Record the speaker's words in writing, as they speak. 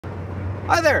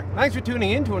Hi there, thanks for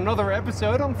tuning in to another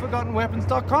episode on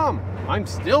ForgottenWeapons.com. I'm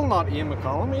still not Ian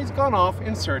McCollum, he's gone off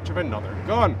in search of another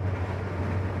gun.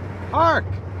 Hark!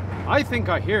 I think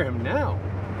I hear him now.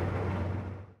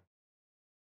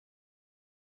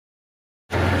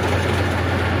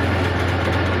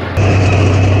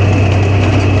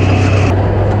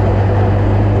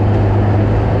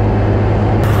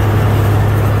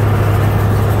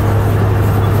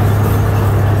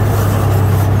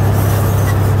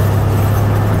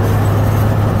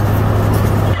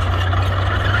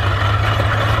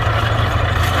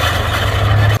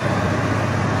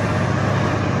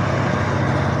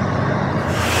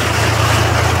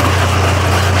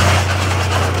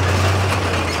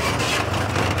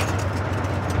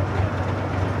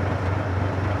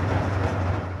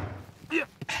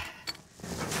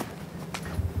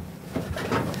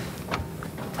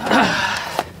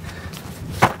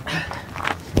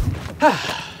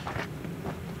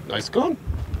 Nice gun.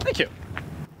 Thank you.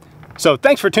 So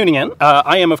thanks for tuning in.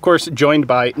 I am, of course, joined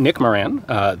by Nick Moran,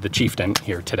 the Chieftain,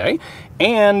 here today.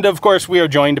 And, of course, we are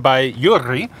joined by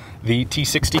Yuri, the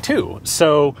T-62.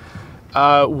 So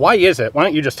why is it? Why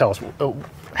don't you just tell us,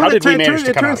 how did we manage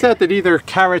to come out? It turns out that either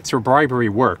carrots or bribery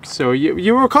work. So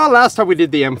you recall last time we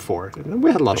did the M4.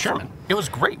 We had a lot of fun. It was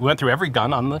great. We went through every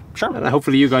gun on the Sherman. And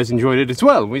hopefully you guys enjoyed it as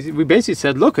well. We basically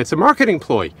said, look, it's a marketing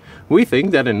ploy. We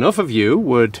think that enough of you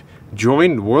would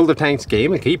join the World of Tanks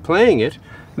game and keep playing it,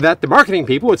 that the marketing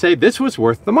people would say this was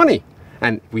worth the money.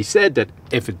 And we said that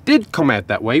if it did come out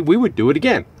that way, we would do it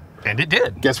again. And it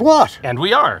did. Guess what? And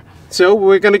we are. So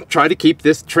we're going to try to keep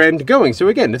this trend going. So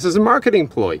again, this is a marketing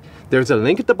ploy. There's a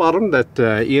link at the bottom that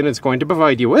Ian is going to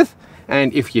provide you with.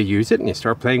 And if you use it and you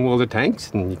start playing World of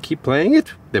Tanks and you keep playing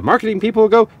it, the marketing people will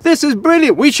go, this is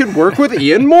brilliant. We should work with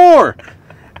Ian more.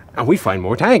 And we find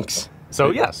more tanks.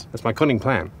 So yes. That's my cunning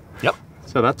plan. Yep.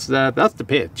 So that's the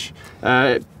pitch.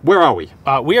 Where are we?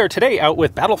 We are today out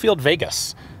with Battlefield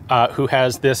Vegas, who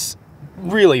has this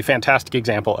really fantastic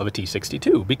example of a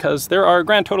T-62, because there are a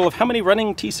grand total of how many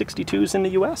running T-62s in the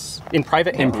US? In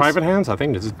private hands? In private hands, I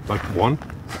think this is like one.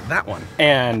 That one.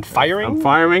 And firing? I'm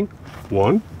firing.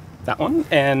 One. That one.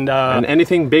 And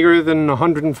anything bigger than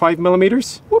 105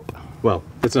 millimeters? Whoop. Well,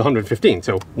 it's 115,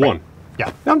 so one. Right.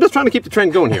 Yeah. I'm just trying to keep the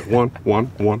trend going here. One.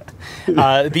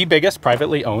 The biggest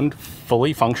privately owned,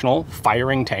 fully functional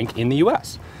firing tank in the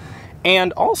US.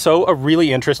 And also a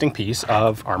really interesting piece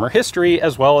of armor history,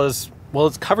 as well as, well,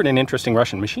 it's covered in interesting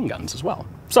Russian machine guns as well.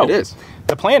 So it is.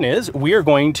 The plan is we are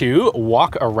going to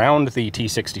walk around the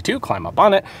T-62, climb up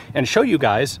on it, and show you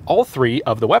guys all three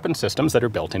of the weapon systems that are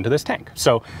built into this tank.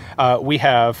 So we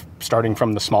have, starting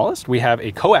from the smallest, we have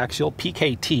a coaxial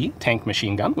PKT tank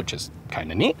machine gun, which is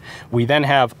kind of neat. We then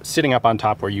have, sitting up on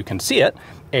top where you can see it,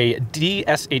 a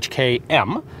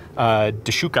DShKM,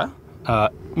 DShKM,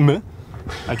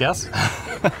 I guess.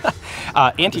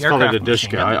 Anti-aircraft. Call it a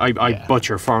DShKM. I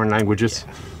butcher foreign languages.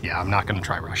 Yeah, I'm not going to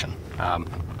try Russian.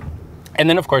 And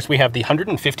then, of course, we have the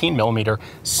 115 millimeter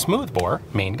smoothbore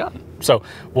main gun. So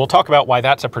we'll talk about why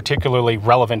that's a particularly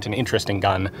relevant and interesting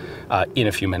gun in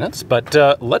a few minutes. But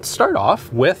let's start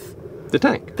off with the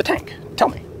tank. The tank. Tell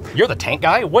me, you're the tank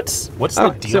guy. What's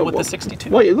the deal with the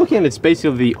 62? What you're looking at, it's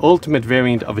basically the ultimate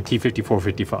variant of a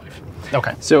T-54-55.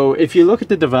 Okay. So if you look at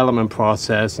the development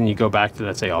process and you go back to,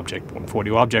 let's say, Object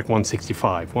 140, Object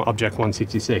 165, Object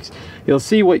 166, you'll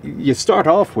see what you start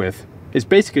off with is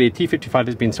basically a T-55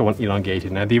 has been somewhat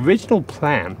elongated. Now, the original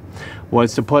plan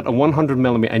was to put a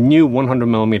 100mm, a new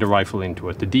 100mm rifle into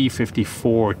it, the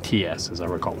D54TS, as I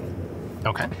recall.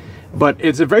 Okay. But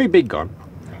it's a very big gun,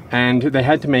 and they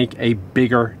had to make a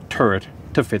bigger turret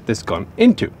to fit this gun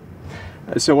into.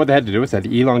 So what they had to do is they had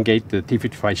to elongate the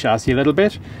T-55 chassis a little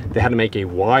bit. They had to make a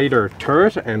wider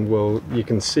turret, and you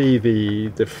can see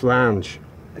the flange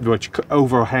which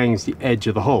overhangs the edge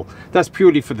of the hull. That's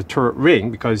purely for the turret ring,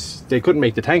 because they couldn't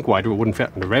make the tank wider, it wouldn't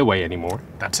fit on the railway anymore.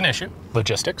 That's an issue.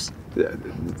 Logistics.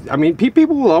 I mean,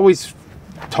 people will always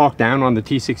talk down on the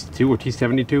T-62 or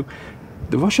T-72.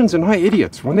 The Russians are not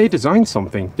idiots. When they design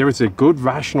something, there is a good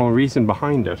rational reason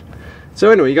behind it.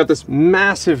 So anyway, you got this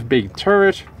massive big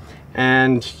turret,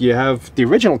 and you have the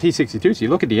original T-62. So you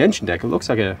look at the engine deck, it looks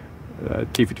like a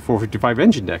T-54-55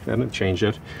 engine deck. They didn't change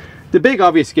it. The big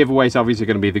obvious giveaway is obviously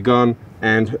going to be the gun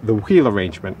and the wheel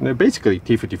arrangement. And they're basically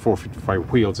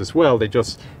T-54-55 wheels as well. They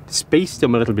just spaced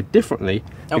them a little bit differently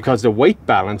because the weight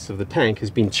balance of the tank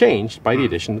has been changed by the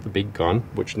addition of the big gun,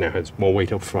 which now has more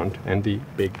weight up front, and the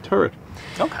big turret.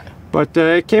 Okay. But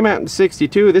it came out in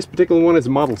 '62. This particular one is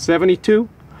Model 72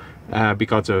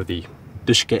 because of the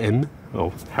DShKM,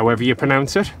 or however you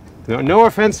pronounce it. No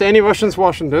offense to any Russians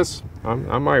watching this.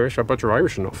 I'm Irish, I bet you're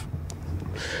Irish enough.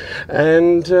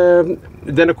 And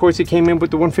then, of course, he came in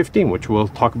with the 115, which we'll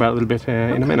talk about a little bit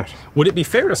in a minute. Would it be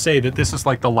fair to say that this is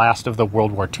like the last of the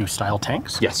World War II style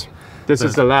tanks? Yes. This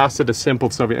is the last of the simple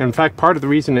Soviet. In fact, part of the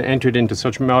reason it entered into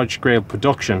such large-scale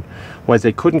production was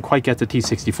they couldn't quite get the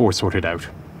T-64 sorted out.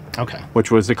 Okay.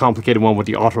 Which was the complicated one with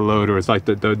the autoloader. It's like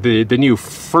the new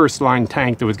first-line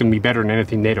tank that was going to be better than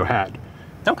anything NATO had.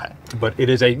 Okay. But it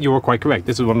is you were quite correct.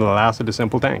 This is one of the last of the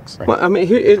simple tanks. Right. Well, I mean,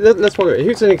 let's walk over.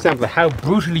 Here's an example of how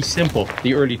brutally simple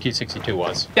the early T-62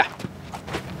 was. Yeah.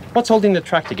 What's holding the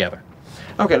track together?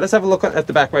 Okay, let's have a look at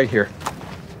the back right here.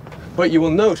 But you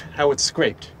will note how it's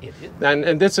scraped. It is.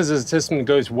 And this is a system that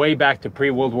goes way back to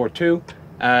pre-World War II.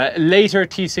 Later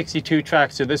T-62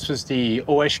 track, so this was the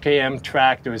DShKM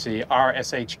track, there was the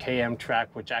RSHKM track,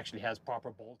 which actually has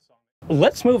proper bolts on it.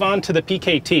 Let's move on to the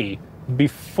PKT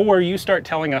before you start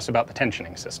telling us about the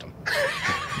tensioning system.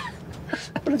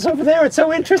 But it's over there, it's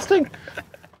so interesting.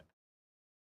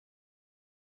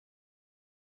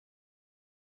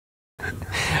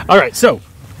 All right, so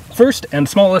first and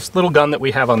smallest little gun that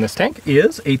we have on this tank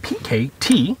is a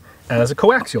PKT as a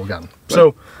coaxial gun. Right.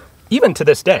 So even to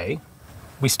this day,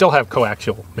 we still have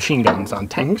coaxial machine guns on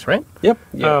tanks, right? Yep.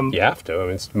 Yeah, you have to. I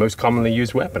mean, it's the most commonly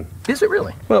used weapon. Is it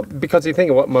really? Well, because you think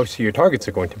of what most of your targets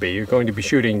are going to be. You're going to be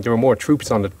shooting, there are more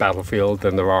troops on the battlefield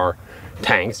than there are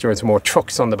tanks. There are more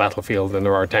trucks on the battlefield than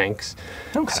there are tanks.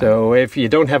 Okay. So if you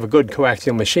don't have a good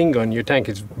coaxial machine gun, your tank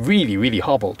is really, really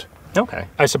hobbled. Okay.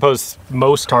 I suppose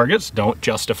most targets don't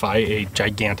justify a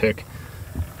gigantic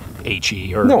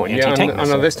HE or anti-tank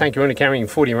missile. On this tank you're only carrying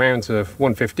 40 rounds of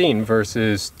 115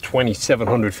 versus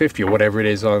 2750 or whatever it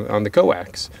is on the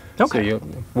coax. Okay. So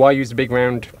why use a big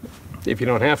round if you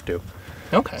don't have to?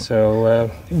 Okay. So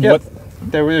yeah,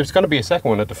 there was going to be a second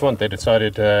one at the front. They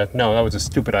decided no, that was a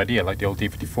stupid idea, like the old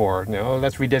T-54. No,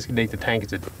 let's redesignate the tank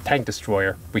as a tank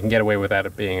destroyer. We can get away with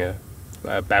that being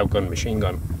a bow gun machine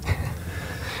gun.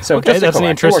 So okay, that's an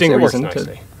interesting reason.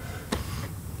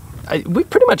 We've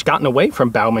pretty much gotten away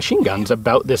from bow machine guns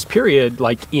about this period,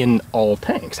 like in all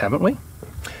tanks, haven't we?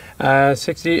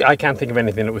 60. I can't think of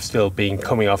anything that was still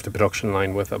coming off the production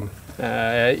line with them.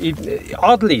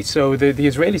 Oddly, so the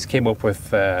Israelis came up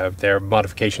with their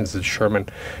modifications to the Sherman,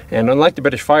 and unlike the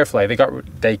British Firefly,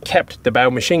 they kept the bow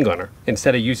machine gunner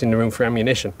instead of using the room for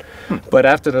ammunition. But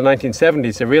after the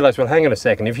 1970s, they realized, well, hang on a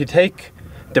second, if you take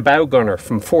the bow gunner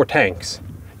from 4 tanks,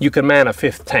 you can man a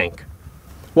 5th tank.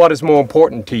 What is more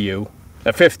important to you,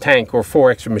 a 5th tank or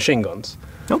 4 extra machine guns?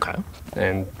 Okay.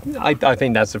 And I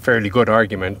think that's a fairly good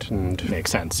argument. And makes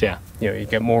sense, yeah. You know, you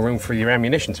get more room for your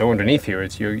ammunition. So underneath here,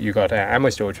 you got ammo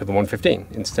storage for the 115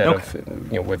 instead of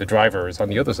where the driver is on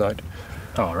the other side.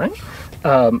 All right.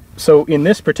 So in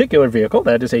this particular vehicle,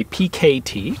 that is a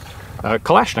PKT,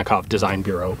 Kalashnikov Design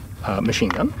Bureau machine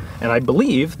gun, and I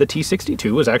believe the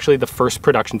T-62 was actually the first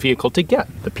production vehicle to get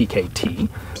the PKT.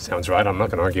 Sounds right, I'm not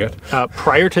going to argue it.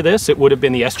 Prior to this, it would have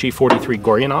been the SG-43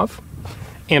 Goryanov,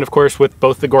 and of course with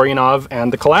both the Goryanov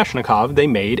and the Kalashnikov, they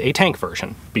made a tank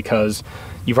version, because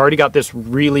you've already got this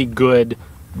really good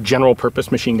general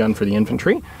purpose machine gun for the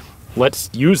infantry. Let's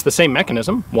use the same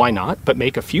mechanism, why not, but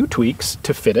make a few tweaks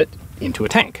to fit it into a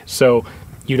tank. So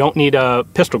you don't need a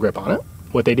pistol grip on it.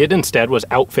 What they did instead was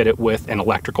outfit it with an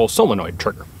electrical solenoid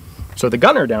trigger. So the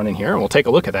gunner down in here, and we'll take a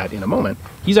look at that in a moment,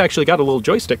 he's actually got a little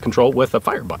joystick control with a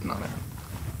fire button on it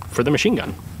for the machine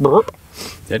gun. Burp.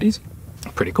 That easy.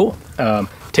 Pretty cool.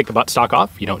 Take the buttstock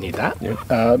off, you don't need that.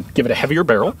 Yeah. Give it a heavier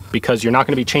barrel, because you're not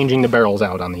going to be changing the barrels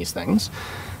out on these things.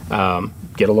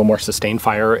 Get a little more sustained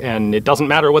fire, and it doesn't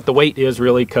matter what the weight is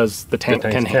really, because the tank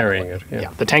can handle it. Yeah,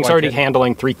 the tank's already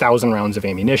handling 3,000 rounds of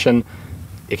ammunition.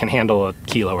 It can handle a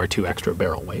kilo or 2 extra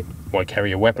barrel weight. Why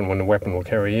carry a weapon when the weapon will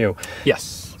carry you?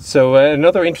 Yes. So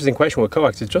another interesting question with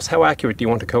coax is just how accurate do you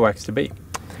want a coax to be?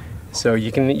 So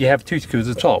you have 2 schools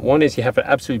of thought. One is you have it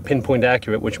absolutely pinpoint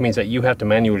accurate, which means that you have to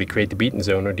manually create the beaten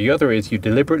zone, or the other is you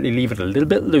deliberately leave it a little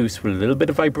bit loose with a little bit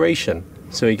of vibration,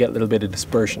 so you get a little bit of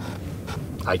dispersion.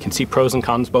 I can see pros and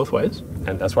cons both ways.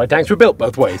 And that's why tanks were built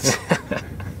both ways.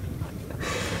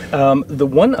 The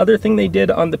one other thing they did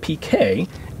on the PK,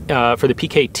 for the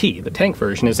PKT, the tank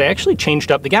version, is they actually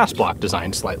changed up the gas block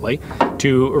design slightly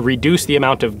to reduce the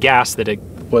amount of gas that it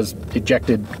was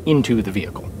ejected into the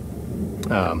vehicle.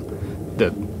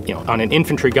 On an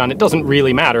infantry gun, it doesn't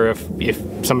really matter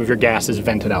if some of your gas is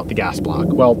vented out the gas block.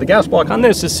 Well, the gas block on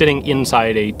this is sitting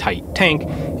inside a tight tank,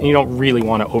 and you don't really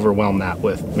want to overwhelm that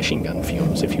with machine gun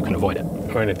fumes if you can avoid it.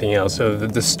 Or anything else. So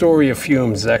the story of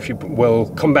fumes is actually, we'll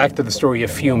come back to the story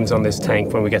of fumes on this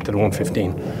tank when we get to the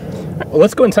 115. Well,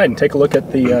 let's go inside and take a look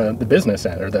at the business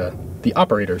end, or the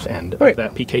operator's end of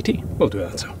that PKT. We'll do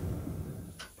that, so.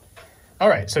 All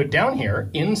right, so down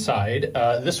here inside,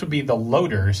 this would be the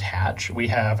loader's hatch. We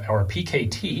have our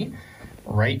PKT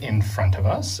right in front of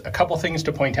us. A couple things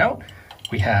to point out.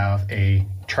 We have a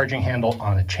charging handle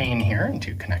on a chain here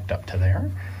to connect up to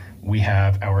there. We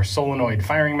have our solenoid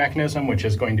firing mechanism, which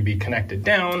is going to be connected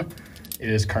down. It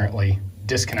is currently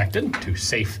disconnected to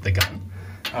safe the gun.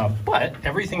 But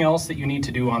everything else that you need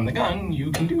to do on the gun,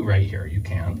 you can do right here. You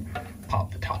can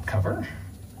pop the top cover.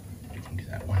 You can do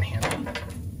that one-handed.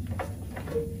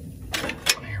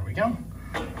 There we go.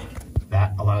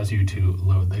 That allows you to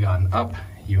load the gun up.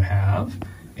 You have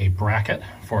a bracket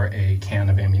for a can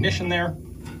of ammunition there.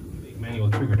 Big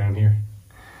manual trigger down here.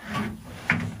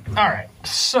 All right,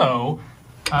 so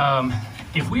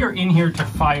if we are in here to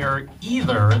fire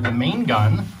either the main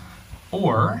gun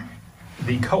or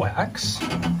the coax,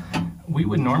 we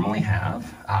would normally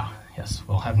have, yes,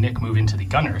 we'll have Nick move into the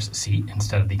gunner's seat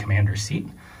instead of the commander's seat.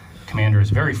 Commander is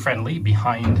very friendly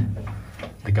behind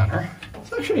the gunner.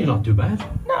 It's actually not too bad.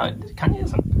 No, it kind of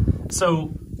isn't.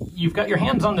 So you've got your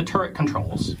hands on the turret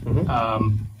controls,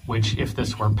 which if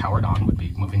this were powered on would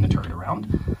be moving the turret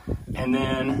around. And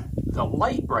then the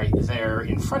light right there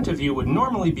in front of you would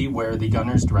normally be where the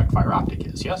gunner's direct fire optic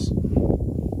is, yes?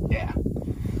 Yeah.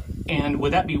 And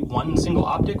would that be one single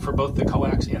optic for both the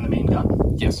coax and the main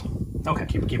gun? Yes. Okay.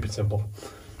 Keep it simple.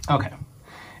 Okay.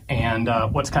 And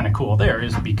what's kind of cool there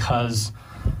is because,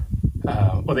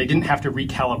 well, they didn't have to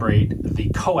recalibrate the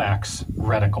coax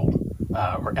reticle,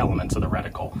 or elements of the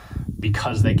reticle,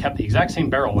 because they kept the exact same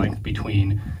barrel length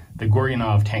between the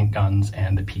Guryanov tank guns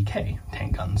and the PK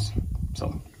tank guns.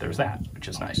 So there's that, which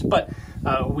is nice. But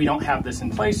we don't have this in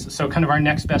place, so kind of our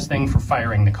next best thing for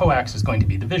firing the coax is going to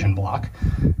be the vision block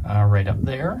right up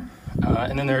there.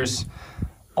 And then there's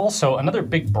also another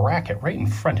big bracket right in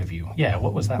front of you. Yeah,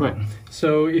 what was that one?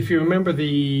 So if you remember,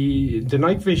 the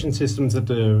night vision systems that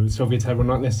the Soviets had were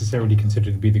not necessarily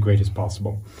considered to be the greatest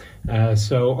possible.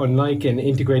 So unlike an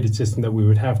integrated system that we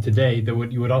would have today,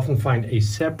 you would often find a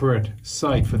separate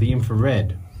sight for the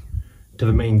infrared to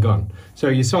the main gun. So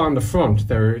you saw on the front,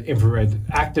 there are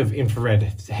active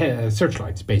infrared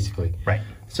searchlights, basically. Right.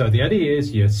 So the idea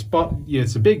is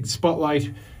it's a big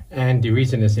spotlight, and the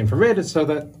reason it's infrared is so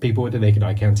that people with the naked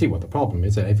eye can't see. What the problem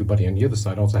is that everybody on the other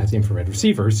side also has infrared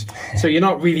receivers, so you're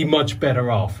not really much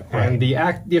better off. Right. And the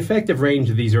effective range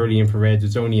of these early infrareds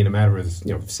is only in a matter of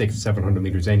 600-700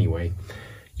 meters anyway.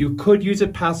 You could use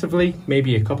it passively,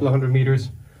 maybe a couple of hundred meters,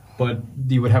 but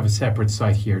you would have a separate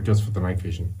sight here just for the night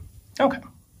vision. Okay.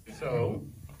 So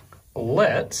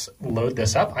let's load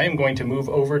this up. I am going to move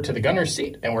over to the gunner's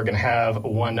seat, and we're going to have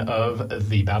one of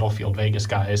the Battlefield Vegas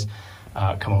guys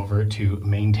come over to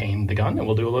maintain the gun, and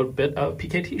we'll do a little bit of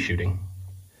PKT shooting.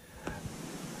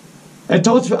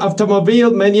 Etot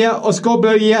automobil mnie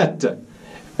oskobliet.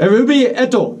 Ruby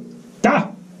eto.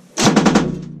 Da!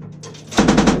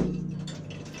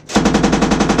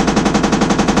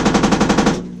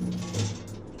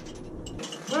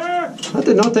 That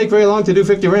did not take very long to do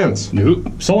 50 rounds. Nope.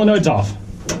 Solenoid's off.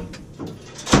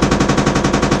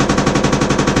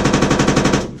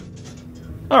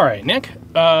 All right, Nick.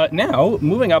 Now,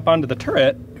 moving up onto the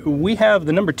turret, we have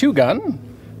the #2 gun,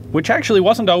 which actually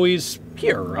wasn't always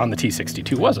here on the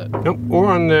T-62, was it? Nope, or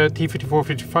on the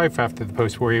T-54-55 after the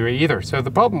post-war era either. So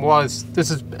the problem was,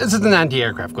 this is an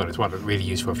anti-aircraft gun, is what it's really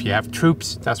used for. If you have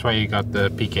troops, that's why you got the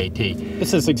PKT.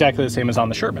 This is exactly the same as on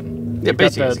the Sherman. Yeah,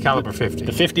 basically it's caliber 50.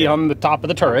 The 50 on the top of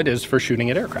the turret is for shooting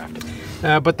at aircraft.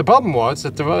 But the problem was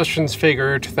that the Russians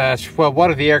figured that, well, what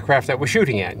are the aircraft that we're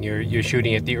shooting at? And you're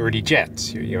shooting at the early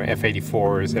jets, your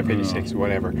F-84s, F-86, or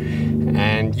whatever.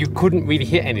 And you couldn't really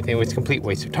hit anything. It was a complete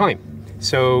waste of time.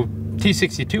 So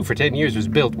T-62 for 10 years was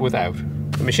built without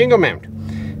a machine gun mount.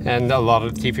 And a lot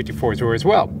of the T-54s were as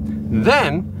well.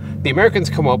 Then the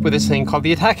Americans come up with this thing called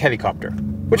the attack helicopter,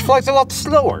 which flies a lot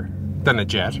slower than a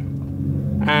jet.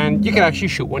 And you can actually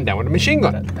shoot one down with a machine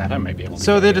gun. That I might be able to.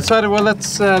 So they decided, well,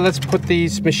 let's put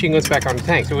these machine guns back on the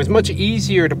tanks. It was much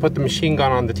easier to put the machine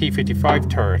gun on the T-55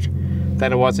 turret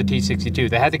than it was the T-62.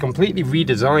 They had to completely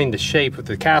redesign the shape of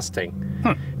the casting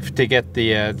to get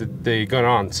the gun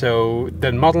on. So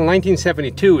the model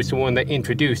 1972 is the one that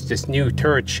introduced this new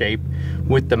turret shape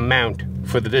with the mount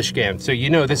for the DShKM. So you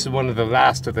know this is one of the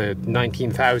last of the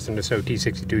 19,000 or so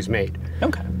T-62s made.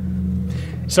 Okay.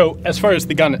 So as far as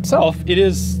the gun itself, it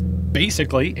is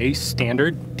basically a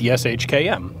standard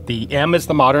DShKM. The M is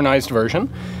the modernized version,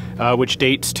 which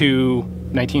dates to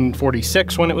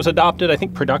 1946 when it was adopted. I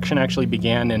think production actually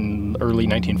began in early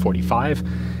 1945.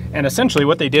 And essentially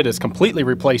what they did is completely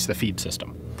replace the feed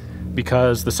system,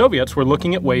 because the Soviets were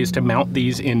looking at ways to mount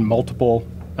these in multiple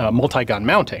multi-gun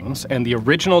mountings, and the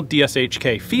original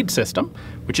DShK feed system,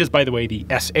 which is, by the way, the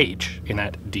SH in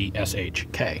that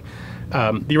DShK,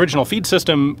 the original feed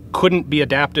system couldn't be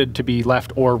adapted to be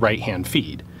left or right-hand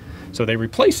feed. So they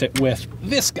replace it with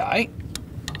this guy,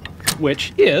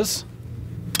 which is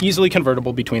easily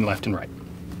convertible between left and right.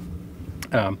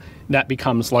 That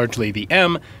becomes largely the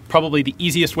M. Probably the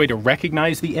easiest way to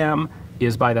recognize the M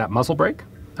is by that muzzle brake,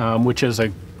 which is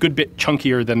a good bit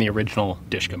chunkier than the original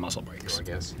DShKM muzzle brakes. I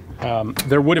guess.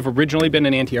 There would have originally been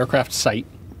an anti-aircraft sight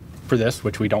for this,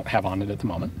 which we don't have on it at the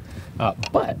moment.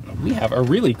 But we have a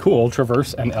really cool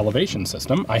traverse and elevation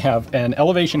system. I have an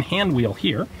elevation hand wheel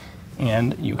here,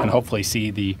 and you can hopefully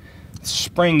see the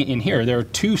spring in here. There are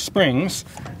 2 springs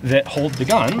that hold the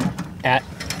gun at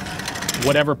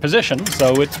whatever position,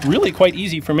 so it's really quite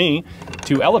easy for me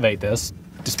to elevate this,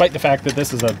 despite the fact that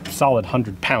this is a solid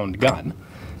 100-pound gun.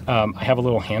 I have a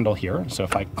little handle here, so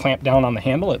if I clamp down on the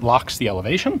handle, it locks the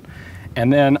elevation,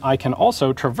 and then I can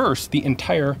also traverse the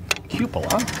entire cupola.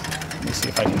 Let me see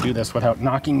if I can do this without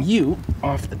knocking you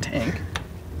off the tank.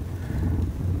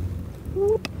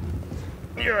 Whoop.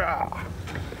 Yeah.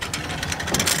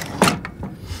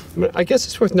 I guess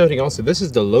it's worth noting also, this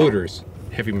is the loader's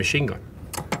heavy machine gun.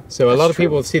 So a lot of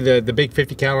people see the big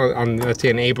 50 cal on, let's say,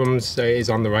 an Abrams is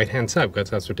on the right-hand side, because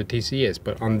that's what the TC is.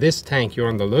 But on this tank, you're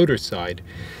on the loader's side.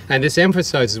 And this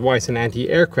emphasizes why it's an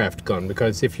anti-aircraft gun,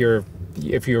 because if you're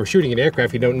shooting at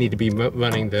aircraft, you don't need to be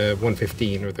running the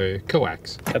 115 or the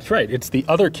coax. That's right. It's the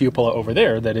other cupola over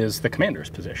there that is the commander's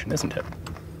position, isn't it?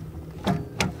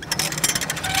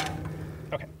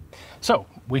 Okay. So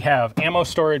we have ammo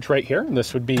storage right here.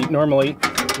 This would be normally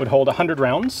would hold 100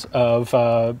 rounds of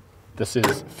this is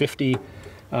 50.50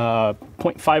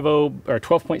 or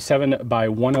 12.7 by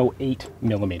 108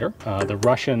 millimeter. The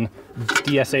Russian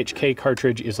DShK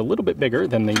cartridge is a little bit bigger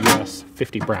than the US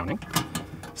 50 Browning.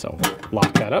 So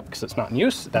lock that up because it's not in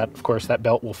use. That, of course, that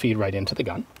belt will feed right into the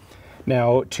gun.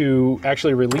 Now, to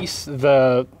actually release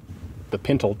the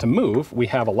pintle to move, we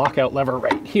have a lockout lever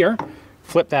right here.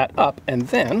 Flip that up, and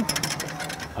then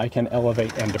I can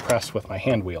elevate and depress with my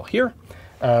hand wheel here.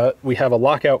 We have a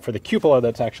lockout for the cupola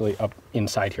that's actually up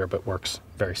inside here, but works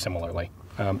very similarly.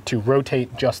 To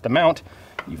rotate just the mount,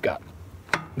 you've got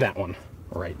that one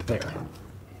right there.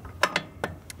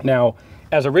 Now,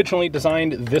 as originally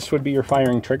designed, this would be your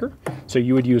firing trigger. So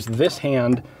you would use this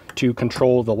hand to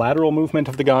control the lateral movement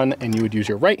of the gun, and you would use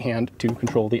your right hand to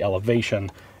control the elevation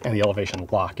and the elevation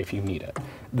lock if you need it.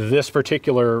 This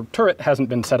particular turret hasn't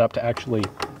been set up to actually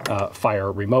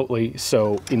fire remotely,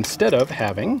 so instead of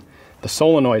having the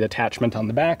solenoid attachment on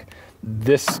the back,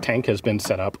 this tank has been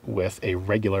set up with a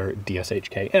regular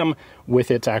DShKM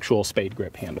with its actual spade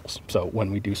grip handles. So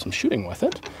when we do some shooting with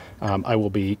it, I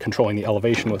will be controlling the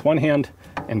elevation with one hand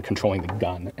and controlling the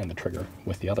gun and the trigger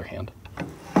with the other hand.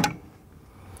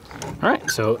 All right,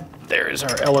 so there's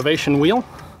our elevation wheel.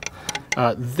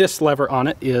 This lever on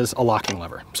it is a locking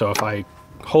lever. So if I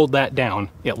hold that down,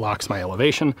 it locks my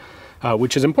elevation,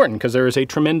 which is important because there is a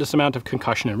tremendous amount of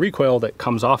concussion and recoil that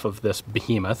comes off of this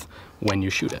behemoth when you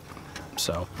shoot it.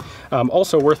 So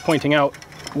also worth pointing out,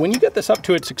 when you get this up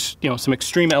to its some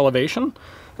extreme elevation,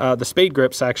 the spade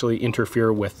grips actually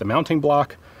interfere with the mounting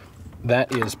block.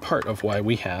 That is part of why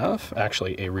we have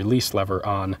actually a release lever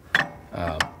on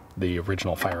the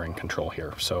original firing control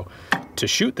here. So to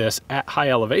shoot this at high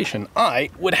elevation, I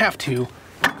would have to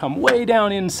come way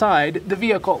down inside the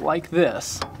vehicle like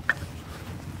this,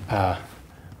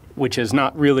 which is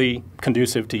not really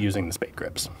conducive to using the spade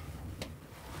grips.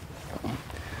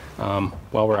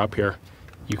 While we're up here,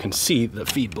 you can see the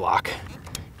feed block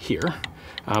here.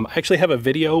 I actually have a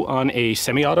video on a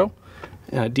semi-auto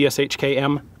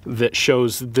DShKM that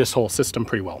shows this whole system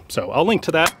pretty well. So I'll link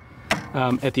to that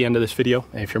at the end of this video.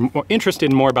 If you're more interested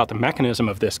in more about the mechanism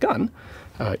of this gun,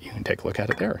 you can take a look at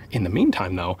it there. In the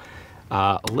meantime, though,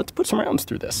 let's put some rounds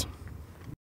through this.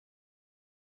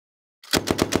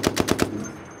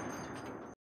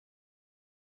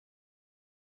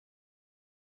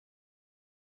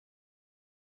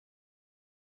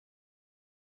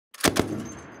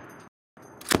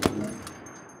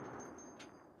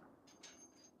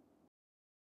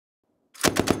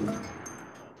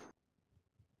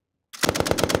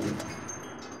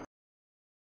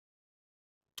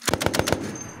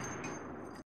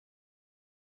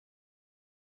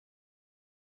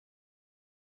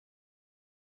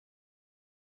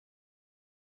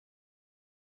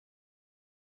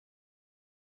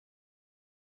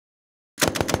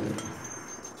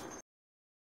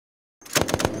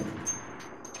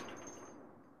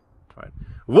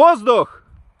 Воздух!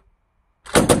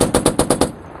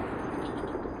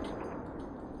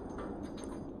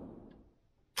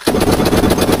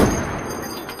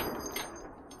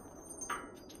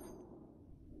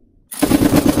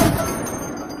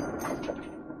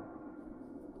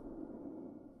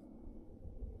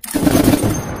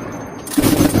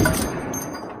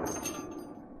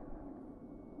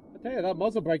 Hey, that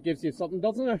muzzle brake gives you something,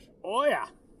 doesn't it? Oh yeah.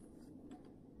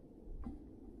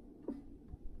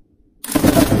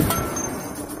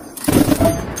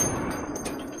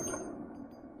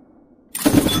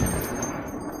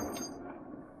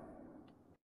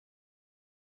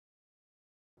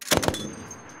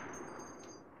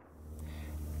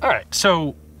 All right,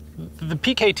 so the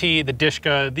PKT, the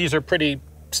DShKM, these are pretty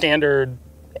standard.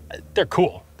 They're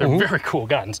cool. They're very cool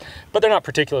guns, but they're not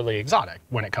particularly exotic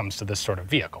when it comes to this sort of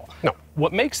vehicle. No.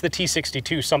 What makes the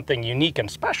T-62 something unique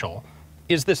and special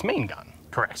is this main gun.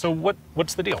 Correct. So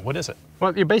what's the deal? What is it?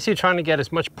 Well, you're basically trying to get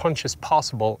as much punch as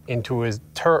possible into a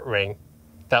turret ring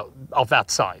of that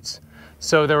size.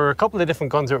 So there were a couple of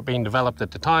different guns that were being developed at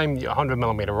the time, the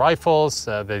 100mm rifles.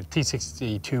 The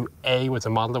T-62A was a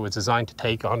model that was designed to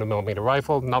take a 100mm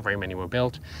rifle. Not very many were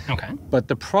built. Okay. But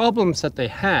the problems that they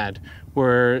had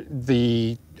were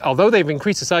although they've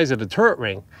increased the size of the turret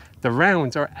ring, the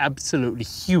rounds are absolutely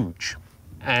huge.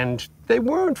 And they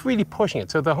weren't really pushing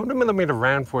it. So the 100mm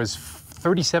round was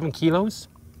 37 kilos,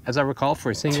 as I recall,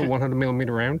 for a single 100mm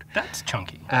round. That's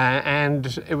chunky.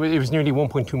 And it was nearly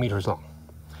 1.2 meters long.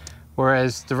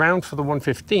 Whereas the round for the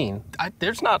 115...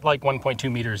 There's not like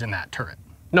 1.2 meters in that turret.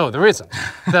 No, there isn't.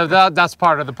 That's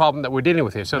part of the problem that we're dealing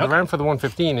with here. So Okay. the round for the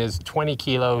 115 is 20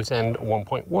 kilos and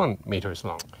 1.1 meters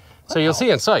long. So you'll see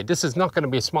inside, this is not going to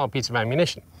be a small piece of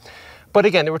ammunition. But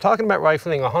again, they were talking about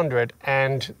rifling 100,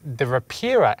 and the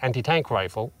Rapira anti-tank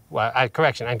rifle,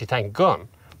 anti-tank gun,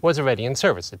 was already in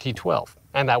service, the T12.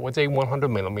 And that was a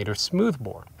 100mm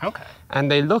smoothbore. Okay.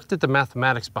 And they looked at the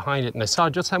mathematics behind it, and they saw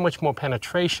just how much more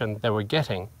penetration they were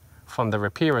getting from the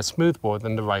Rapira smoothbore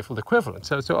than the rifled equivalent.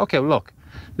 So okay, look,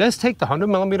 let's take the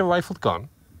 100mm rifled gun,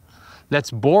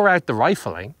 let's bore out the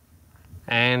rifling,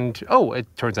 and it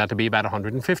turns out to be about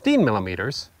 115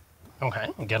 millimeters. Okay,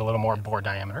 get a little more bore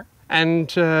diameter.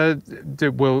 And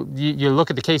you look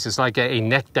at the case, it's like a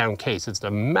neck down case. It's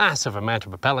a massive amount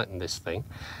of propellant in this thing.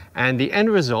 And the end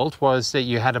result was that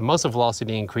you had a muzzle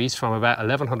velocity increase from about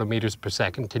 1,100 meters per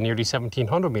second to nearly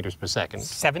 1,700 meters per second.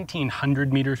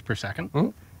 1,700 meters per second?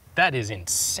 Mm-hmm. That is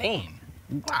insane.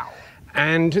 Wow.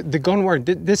 And the gun worked.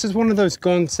 This is one of those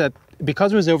guns that,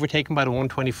 because it was overtaken by the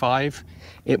 125,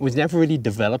 it was never really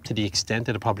developed to the extent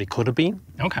that it probably could have been.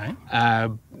 Okay.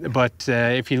 But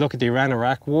if you look at the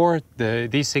Iran-Iraq war,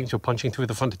 these things were punching through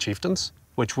the front of Chieftains,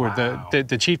 which were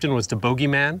the Chieftain was the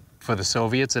bogeyman for the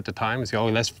Soviets at the time. So,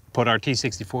 let's put our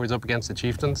T-64s up against the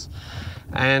Chieftains.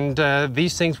 And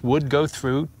these things would go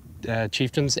through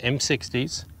Chieftains'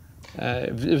 M60s.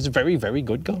 It was a very, very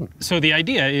good gun. So the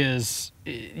idea is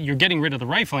you're getting rid of the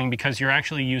rifling because you're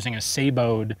actually using a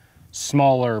saboed,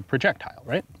 smaller projectile,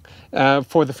 right?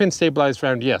 For the fin-stabilized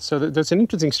round, yes. So there's an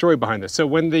interesting story behind this. So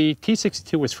when the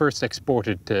T-62 was first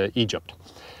exported to Egypt,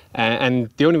 and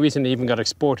the only reason it even got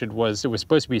exported was it was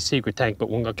supposed to be a secret tank, but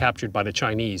one got captured by the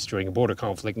Chinese during a border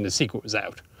conflict and the secret was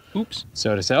out. Oops.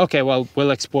 So they said, okay, well,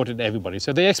 we'll export it to everybody.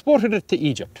 So they exported it to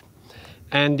Egypt.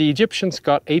 And the Egyptians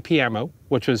got AP ammo,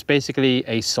 which was basically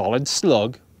a solid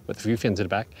slug with a few fins at the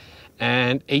back,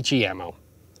 and HE ammo,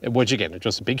 which again, is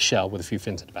just a big shell with a few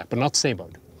fins at the back, but not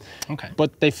saboed. Okay.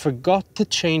 But they forgot to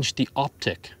change the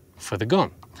optic for the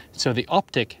gun. So the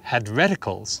optic had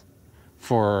reticles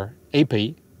for AP,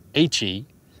 HE,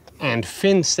 and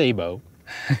fin sabo.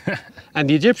 And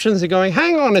the Egyptians are going,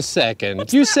 hang on a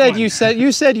second. You said you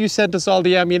sent us all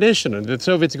the ammunition. And the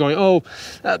Soviets are going,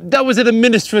 that was an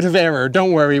administrative error.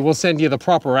 Don't worry, we'll send you the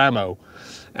proper ammo.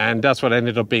 And that's what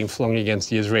ended up being flung against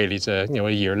the Israelis,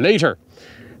 a year later.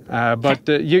 But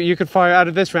you could fire out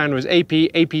of this round was AP,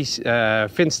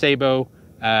 fin stabo,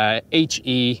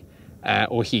 HE,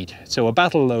 or heat. So a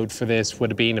battle load for this would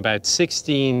have been about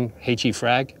 16 HE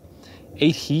frag,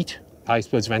 8 heat, high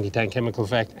explosive anti-tank chemical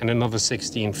effect, and another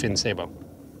 16 fin sabo.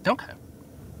 Okay.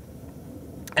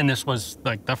 And this was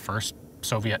like the first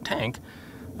Soviet tank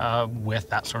with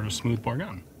that sort of smoothbore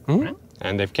gun, right?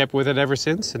 And they've kept with it ever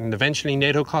since, and eventually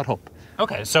NATO caught up.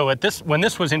 Okay, so when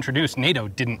this was introduced, NATO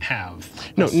didn't have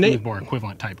a smoothbore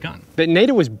equivalent type gun. But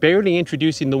NATO was barely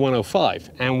introducing the 105,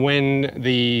 and when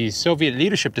the Soviet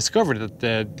leadership discovered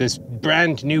that this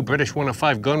brand new British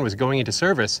 105 gun was going into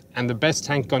service, and the best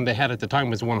tank gun they had at the time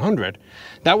was 100,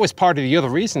 that was part of the other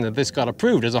reason that this got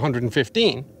approved as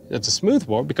 115. It's a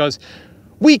smoothbore, because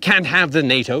we can't have the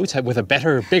NATOs with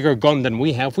a bigger gun than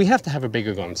we have. We have to have a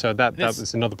bigger gun. So that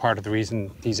was another part of the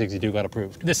reason T-62 got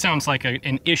approved. This sounds like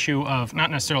an issue of not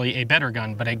necessarily a better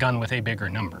gun, but a gun with a bigger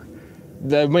number.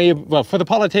 Well, for the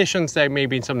politicians, there may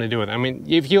be something to do with it. I mean,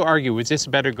 if you argue, is this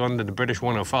a better gun than the British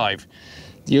 105?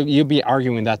 You'll be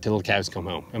arguing that till the cows come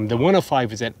home. I mean, the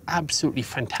 105 is an absolutely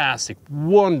fantastic,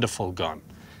 wonderful gun.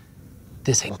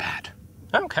 This ain't bad.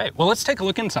 Okay, well, let's take a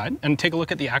look inside and take a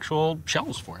look at the actual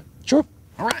shells for it. Sure.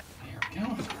 All right, here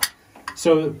we go.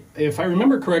 So if I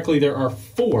remember correctly, there are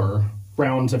 4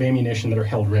 rounds of ammunition that are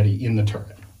held ready in the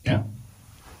turret. Yeah?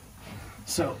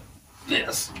 So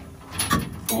this.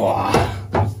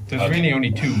 There's really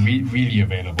only 2 really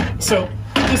available. So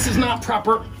this is not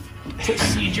proper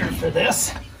procedure for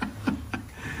this,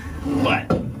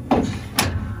 but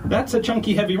that's a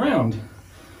chunky, heavy round.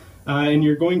 And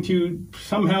you're going to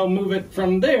somehow move it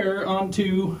from there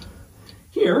onto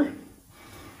here,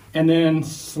 and then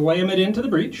slam it into the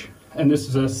breech. And this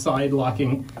is a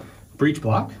side-locking breech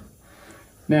block.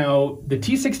 Now, the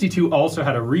T-62 also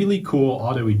had a really cool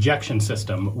auto-ejection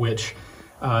system, which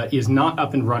is not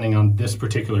up and running on this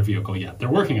particular vehicle yet. They're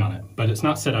working on it, but it's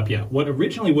not set up yet. What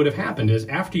originally would have happened is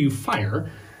after you fire,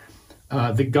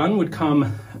 the gun would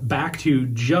come back to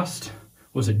just,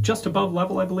 was it just above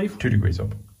level, I believe? 2 degrees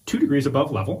up. 2 degrees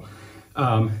above level.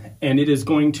 And it is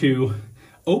going to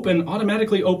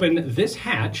automatically open this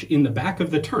hatch in the back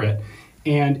of the turret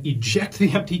and eject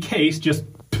the empty case just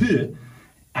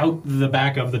out the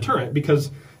back of the turret,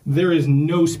 because there is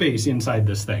no space inside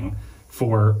this thing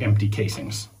for empty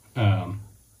casings.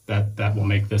 That will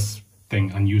make this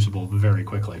thing unusable very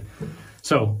quickly.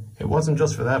 So it wasn't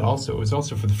just for that also, it was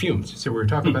also for the fumes. So we were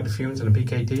talking about the fumes in the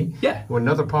PKT. Yeah. Well,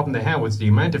 another problem they had was the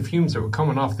amount of fumes that were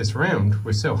coming off this round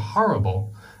was so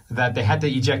horrible that they had to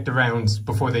eject the rounds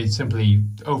before they simply,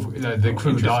 the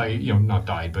crew died, not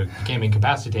died, but became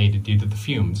incapacitated due to the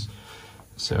fumes.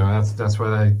 So that's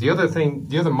why the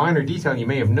other minor detail you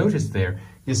may have noticed there,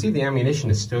 you see the ammunition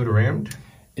is stowed around.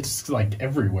 It's like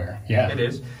everywhere. Yeah. It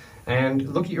is. And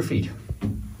look at your feet.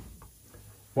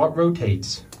 What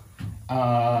rotates?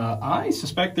 I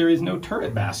suspect there is no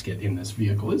turret basket in this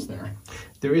vehicle, is there?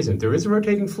 There isn't. There is a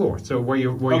rotating floor. So where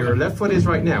your left foot is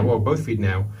right now, well, both feet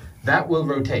now, that will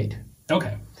rotate.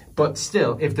 Okay. But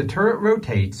still, if the turret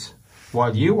rotates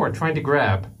while you are trying to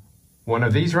grab one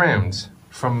of these rounds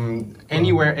from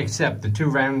anywhere except the two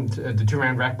round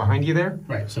rack behind you there.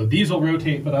 Right. So these will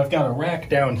rotate, but I've got a rack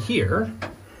down here,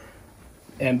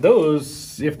 and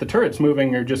those, if the turret's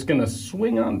moving, are just going to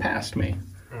swing on past me.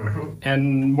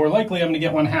 And more likely I'm going to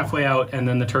get one halfway out, and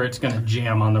then the turret's going to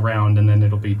jam on the round, and then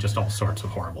it'll be just all sorts of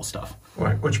horrible stuff.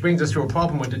 Right, which brings us to a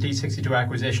problem with the T-62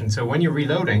 acquisition. So when you're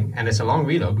reloading, and it's a long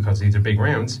reload because these are big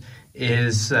rounds,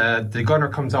 is the gunner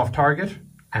comes off target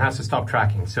and has to stop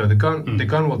tracking. So the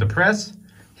gun will depress,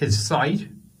 his sight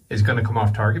is going to come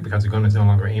off target because the gun is no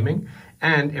longer aiming.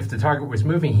 And if the target was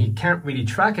moving, he can't really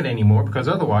track it anymore, because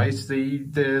otherwise the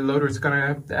loader is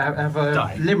going to have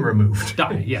a limb removed.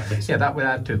 Yeah, basically. Yeah, that would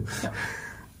add too. Yeah.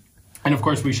 And of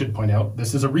course, we should point out,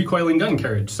 this is a recoiling gun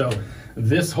carriage, so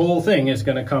this whole thing is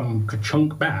going to come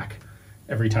ka-chunk back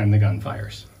every time the gun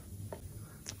fires.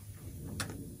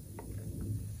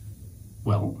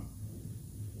 Well,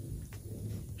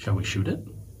 shall we shoot it?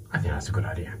 I think that's a good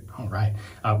idea. All right.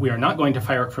 We are not going to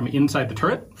fire it from inside the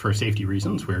turret for safety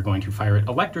reasons. We're going to fire it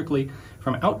electrically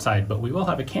from outside, but we will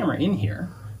have a camera in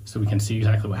here so we can see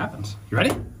exactly what happens. You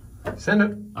ready? Send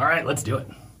it. All right, let's do it.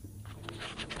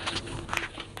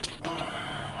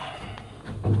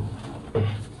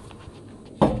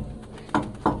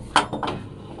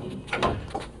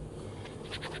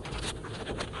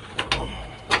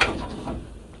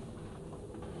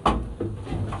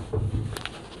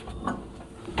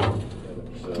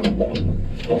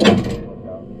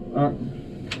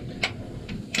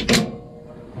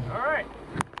 Alright.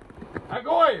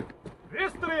 Огонь!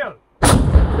 Выстрел!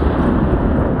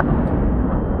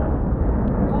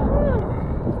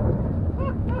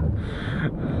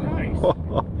 Nice.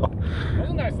 That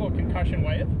was a nice little concussion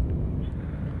wave.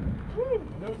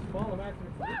 No small amount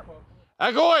of recoil.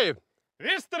 Огонь!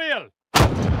 Выстрел!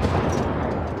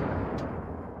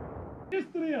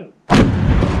 Выстрел!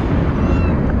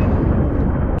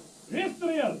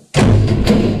 Выстрел!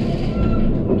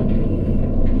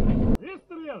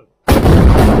 Выстрел!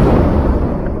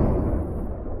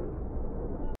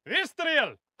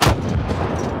 Выстрел!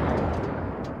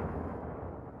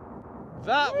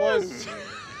 That was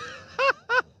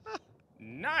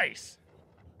Nice.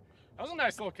 That was a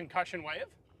nice little concussion wave.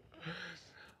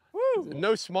 Woo.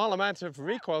 No small amount of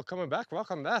recoil coming back. Rock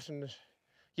on that, and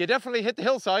you definitely hit the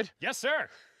hillside. Yes, sir.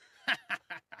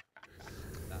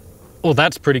 Well,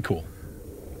 that's pretty cool.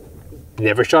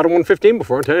 Never shot a 115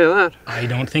 before, I'll tell you that. I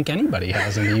don't think anybody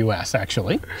has in the US,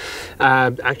 actually.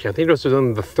 Actually, I think this was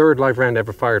on the 3rd live round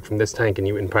ever fired from this tank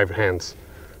in private hands.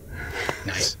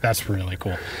 Nice. That's really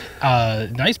cool.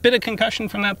 Nice bit of concussion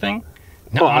from that thing.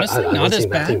 No, Well, honestly, I not as seen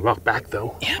that bad. thing rock back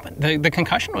though. Yeah, but the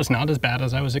concussion was not as bad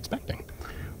as I was expecting.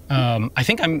 I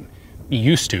think I'm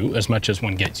used to, as much as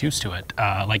one gets used to it,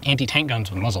 like anti-tank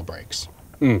guns with muzzle brakes.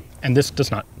 And this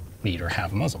does not need or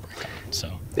have a muzzle brake on it,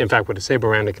 so. In fact, with a saber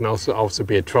round, it can also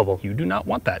be a trouble. You do not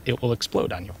want that. It will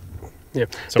explode on you. Yeah,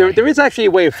 So there is actually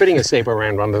a way of fitting a saber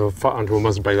round onto a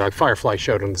muzzle brake, like Firefly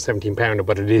showed on the 17-pounder,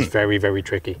 but it is very, very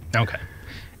tricky. Okay.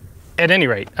 At any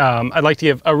rate, I'd like to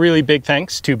give a really big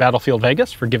thanks to Battlefield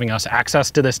Vegas for giving us access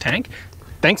to this tank.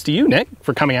 Thanks to you, Nick,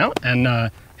 for coming out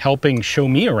and helping show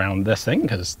me around this thing,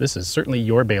 because this is certainly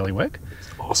your bailiwick.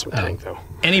 Awesome tank, though.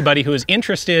 Anybody who is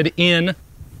interested in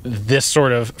this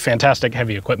sort of fantastic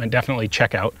heavy equipment, definitely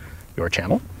check out your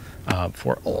channel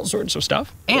for all sorts of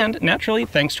stuff. And naturally,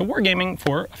 thanks to Wargaming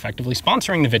for effectively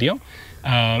sponsoring the video.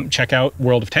 Check out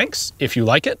World of Tanks if you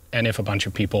like it, and if a bunch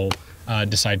of people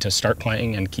decide to start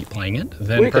playing and keep playing it,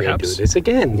 then We're perhaps gonna do this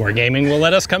again. Wargaming will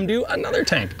let us come do another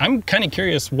tank. I'm kind of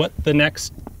curious what the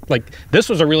next, like, this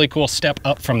was a really cool step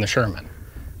up from the Sherman.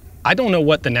 I don't know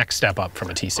what the next step up from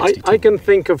a T-62. I can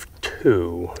think of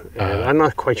two. I'm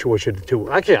not quite sure which of the two.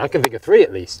 Actually, I can think of three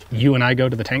at least. You and I go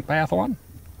to the tank biathlon?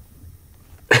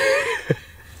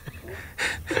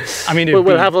 I mean,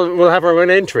 We'll have our own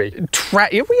entry.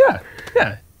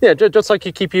 Yeah. Just like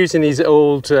you keep using these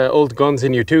old guns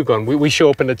in your two-gun. We show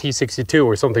up in a T-62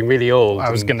 or something really old.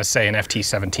 I was going to say an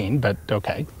FT-17, but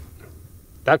okay.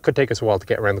 That could take us a while to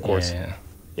get around the course.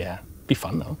 Yeah. Be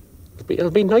fun, though.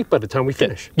 It'll be night by the time we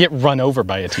finish. Get run over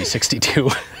by a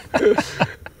T-62.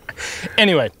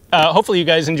 Anyway, hopefully you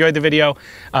guys enjoyed the video.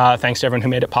 Thanks to everyone who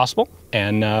made it possible,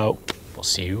 and we'll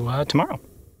see you tomorrow.